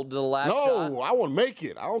 Hold to the last shot. No, I want to make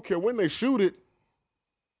it. I don't care when they shoot it.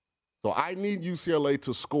 So I need UCLA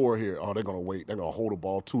to score here. Oh, they're going to wait. They're going to hold the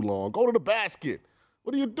ball too long. Go to the basket.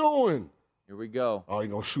 What are you doing? Here we go. Oh, you're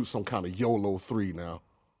going to shoot some kind of YOLO 3 now.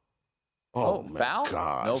 Oh, my foul?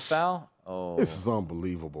 gosh. No foul? Oh. This is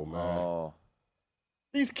unbelievable, man. Oh.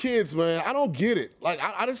 These kids, man, I don't get it. Like,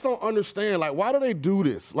 I just don't understand. Like, why do they do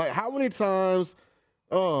this? Like, how many times?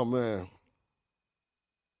 Oh, man.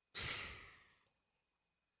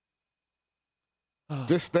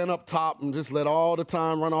 Just stand up top and just let all the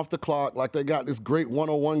time run off the clock like they got this great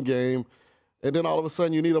one-on-one game, and then all of a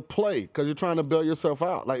sudden you need a play because you're trying to bail yourself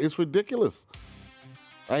out. Like, it's ridiculous.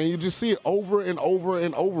 And you just see it over and over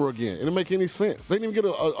and over again. It didn't make any sense. They didn't even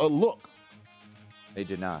get a look. They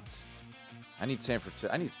did not. I need San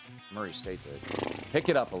Francisco. I need Murray State to pick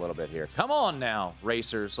it up a little bit here. Come on now,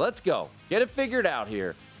 Racers. Let's go. Get it figured out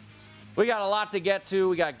here. We got a lot to get to.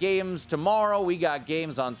 We got games tomorrow. We got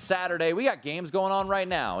games on Saturday. We got games going on right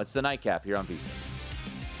now. It's the Nightcap here on VSiN.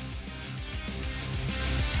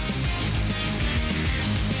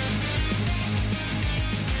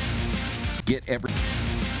 Get every.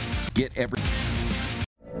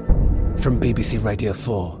 From BBC Radio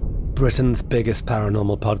 4, Britain's biggest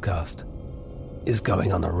paranormal podcast is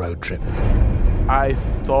going on a road trip. I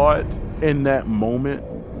thought in that moment,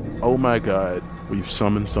 oh my God, we've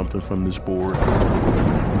summoned something from this board.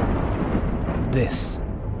 This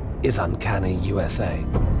is Uncanny USA.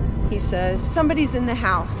 He says, somebody's in the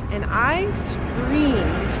house, and I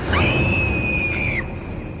screamed.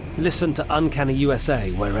 Listen to Uncanny USA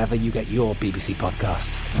wherever you get your BBC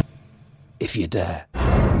podcasts, if you dare.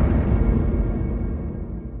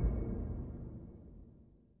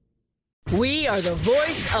 We are the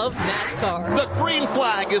voice of NASCAR. The green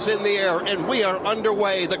flag is in the air, and we are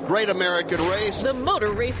underway. The great American race. The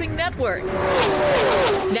Motor Racing Network.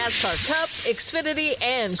 NASCAR Cup, Xfinity,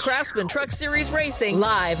 and Craftsman Truck Series Racing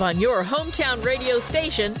live on your hometown radio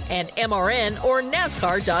station and MRN or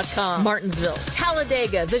NASCAR.com. Martinsville,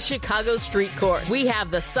 Talladega, the Chicago Street Course. We have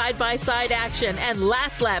the side-by-side action and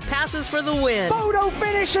last lap passes for the win. Photo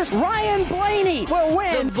finishes. Ryan Blaney will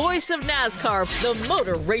win. The voice of NASCAR, the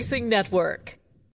Motor Racing Network.